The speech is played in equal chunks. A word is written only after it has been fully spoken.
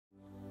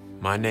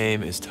My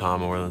name is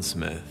Tom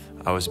Moreland-Smith.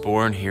 I was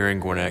born here in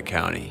Gwinnett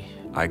County.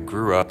 I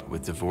grew up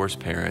with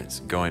divorced parents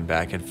going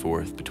back and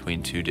forth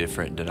between two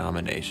different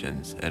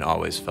denominations and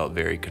always felt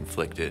very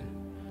conflicted.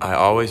 I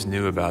always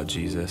knew about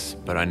Jesus,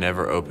 but I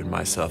never opened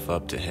myself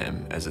up to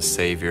him as a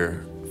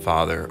savior,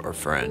 father, or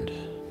friend.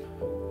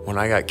 When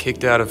I got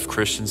kicked out of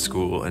Christian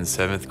school in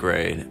 7th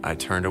grade, I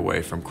turned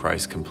away from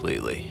Christ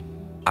completely.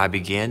 I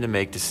began to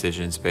make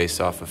decisions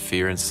based off of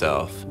fear and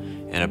self,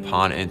 and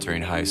upon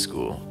entering high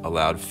school,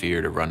 allowed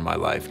fear to run my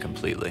life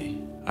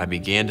completely. I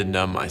began to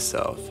numb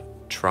myself,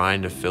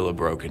 trying to fill a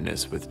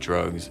brokenness with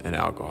drugs and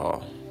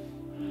alcohol.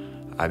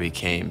 I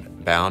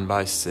became bound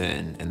by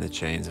sin and the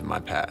chains of my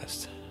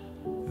past.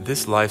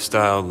 This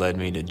lifestyle led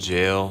me to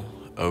jail,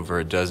 over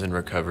a dozen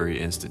recovery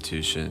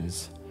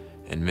institutions,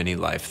 and many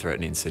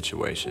life-threatening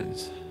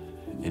situations.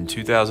 In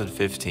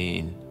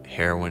 2015,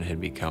 heroin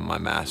had become my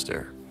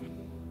master.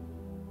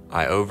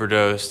 I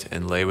overdosed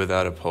and lay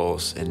without a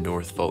pulse in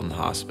North Fulton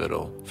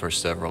Hospital for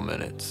several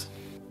minutes.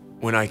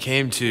 When I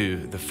came to,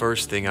 the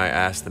first thing I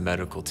asked the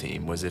medical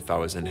team was if I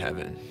was in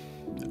heaven.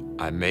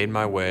 I made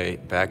my way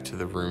back to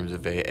the rooms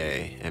of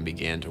AA and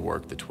began to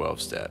work the 12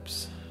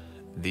 steps.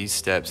 These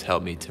steps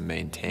helped me to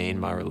maintain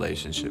my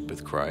relationship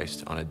with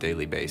Christ on a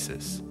daily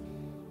basis.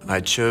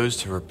 I chose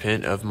to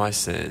repent of my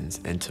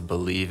sins and to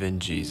believe in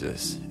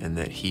Jesus and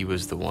that he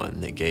was the one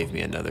that gave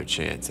me another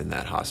chance in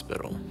that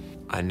hospital.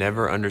 I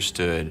never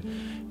understood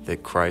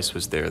that Christ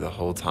was there the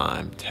whole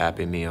time,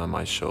 tapping me on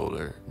my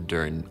shoulder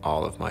during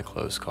all of my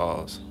close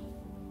calls.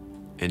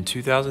 In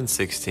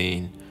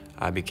 2016,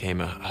 I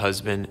became a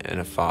husband and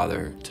a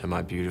father to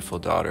my beautiful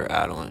daughter,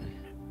 Adeline.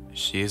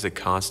 She is a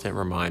constant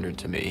reminder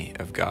to me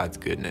of God's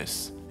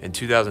goodness. In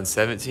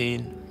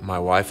 2017, my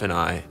wife and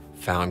I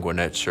found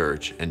Gwinnett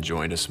Church and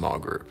joined a small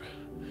group.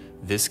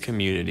 This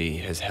community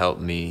has helped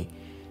me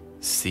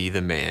see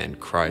the man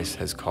Christ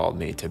has called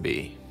me to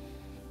be.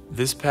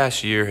 This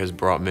past year has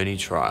brought many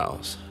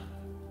trials,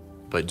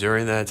 but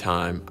during that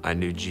time, I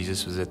knew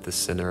Jesus was at the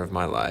center of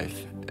my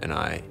life and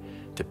I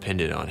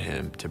depended on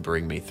him to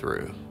bring me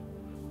through.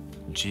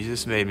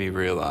 Jesus made me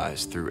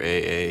realize through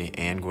AA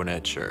and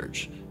Gwinnett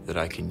Church that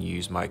I can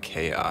use my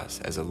chaos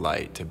as a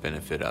light to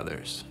benefit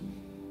others.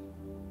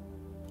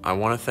 I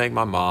want to thank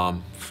my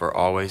mom for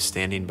always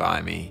standing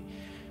by me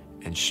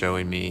and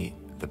showing me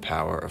the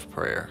power of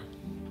prayer.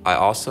 I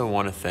also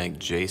want to thank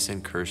Jason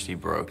and Kirsty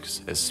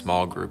Brooks as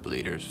small group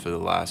leaders for the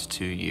last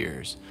 2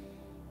 years,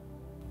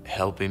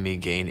 helping me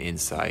gain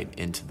insight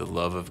into the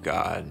love of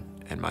God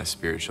and my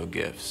spiritual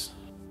gifts.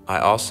 I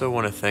also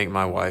want to thank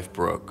my wife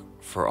Brooke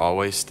for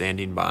always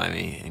standing by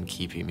me and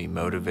keeping me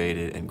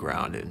motivated and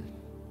grounded.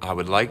 I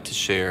would like to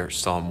share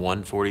Psalm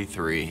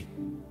 143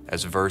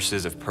 as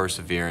verses of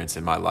perseverance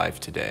in my life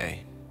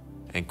today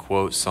and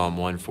quote Psalm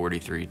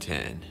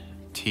 143:10.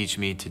 Teach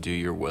me to do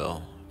your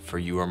will, for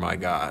you are my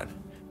God.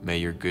 May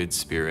your good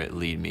spirit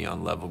lead me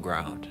on level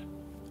ground.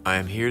 I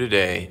am here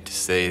today to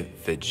say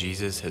that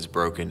Jesus has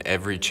broken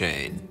every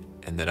chain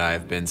and that I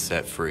have been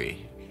set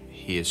free.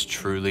 He has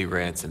truly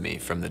ransomed me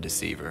from the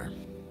deceiver.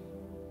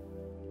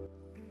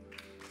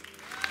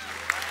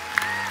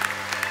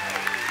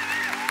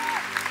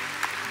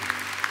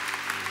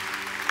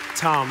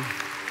 Tom,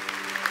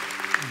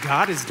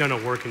 God has done a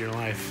work in your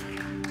life.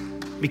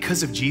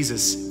 Because of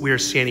Jesus, we are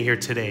standing here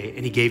today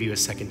and he gave you a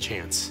second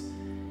chance.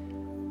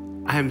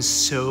 I am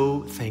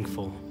so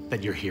thankful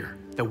that you're here,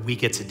 that we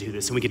get to do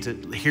this and we get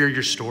to hear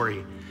your story.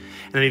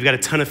 And then you've got a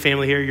ton of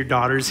family here, your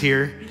daughter's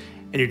here,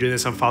 and you're doing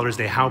this on Father's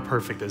Day. How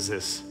perfect is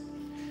this?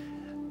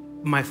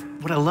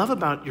 What I love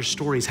about your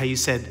story is how you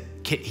said,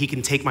 he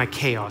can take my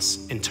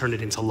chaos and turn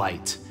it into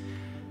light.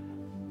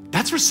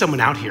 That's for someone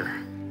out here.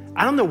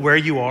 I don't know where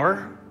you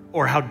are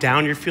or how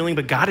down you're feeling,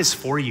 but God is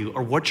for you,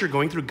 or what you're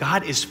going through,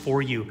 God is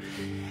for you.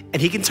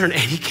 And he can turn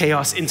any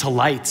chaos into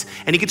light,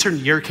 and he can turn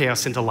your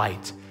chaos into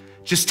light.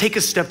 Just take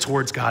a step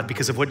towards God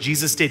because of what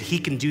Jesus did. He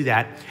can do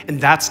that.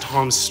 And that's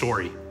Tom's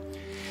story.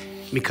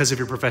 Because of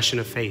your profession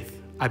of faith,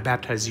 I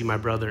baptize you, my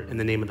brother, in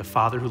the name of the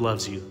Father who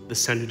loves you, the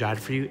Son who died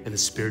for you, and the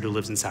Spirit who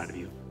lives inside of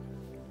you.